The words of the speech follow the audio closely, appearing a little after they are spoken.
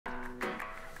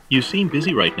You seem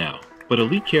busy right now, but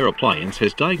Elite Care Appliance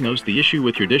has diagnosed the issue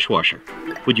with your dishwasher.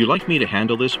 Would you like me to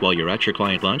handle this while you're at your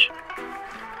client lunch?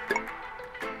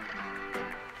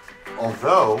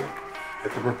 Although,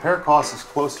 if the repair cost is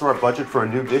close to our budget for a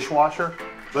new dishwasher,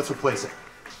 let's replace it.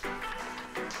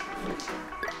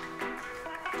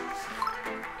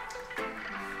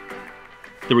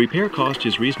 The repair cost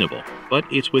is reasonable, but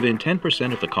it's within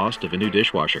 10% of the cost of a new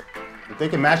dishwasher. If they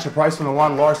can match the price from the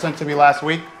one Laura sent to me last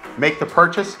week, make the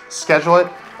purchase, schedule it,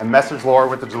 and message Laura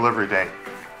with the delivery date.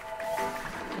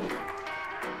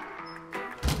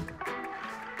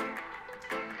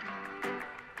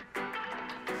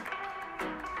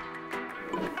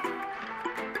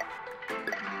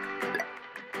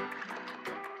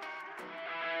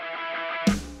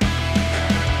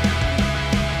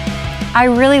 I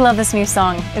really love this new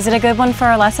song. Is it a good one for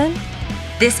our lesson?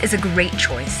 This is a great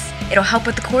choice. It'll help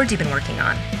with the chords you've been working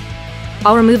on.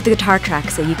 I'll remove the guitar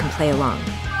track so you can play along.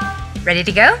 Ready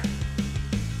to go?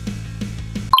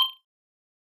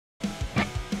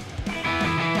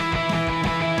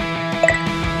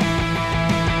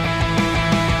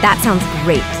 That sounds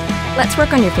great. Let's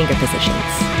work on your finger positions.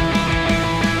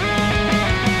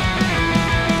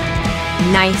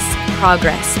 Nice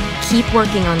progress. Keep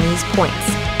working on these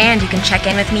points. And you can check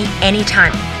in with me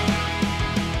anytime.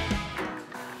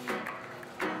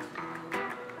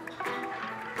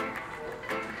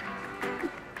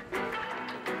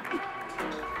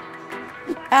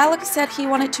 Alex said he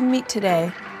wanted to meet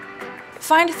today.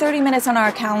 Find 30 minutes on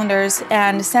our calendars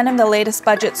and send him the latest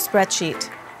budget spreadsheet.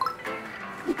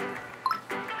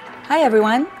 Hi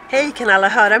everyone. Hey, can alla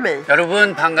höra mig?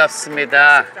 여러분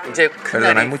반갑습니다. 이제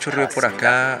Perdón, hay mucho ruido por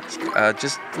acá.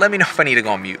 Just let me know if I need to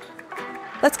go on mute.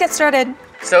 Let's get started.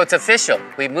 So it's official.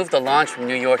 We moved the launch from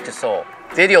New York to Seoul.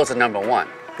 Videos are #1.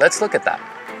 Let's look at that.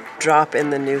 Drop in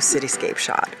the new cityscape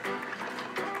shot.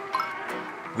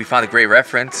 We found a great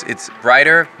reference. It's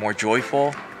brighter, more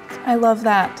joyful. I love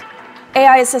that.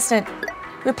 AI assistant,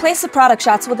 replace the product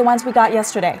shots with the ones we got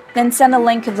yesterday. Then send the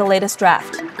link of the latest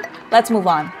draft. Let's move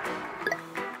on.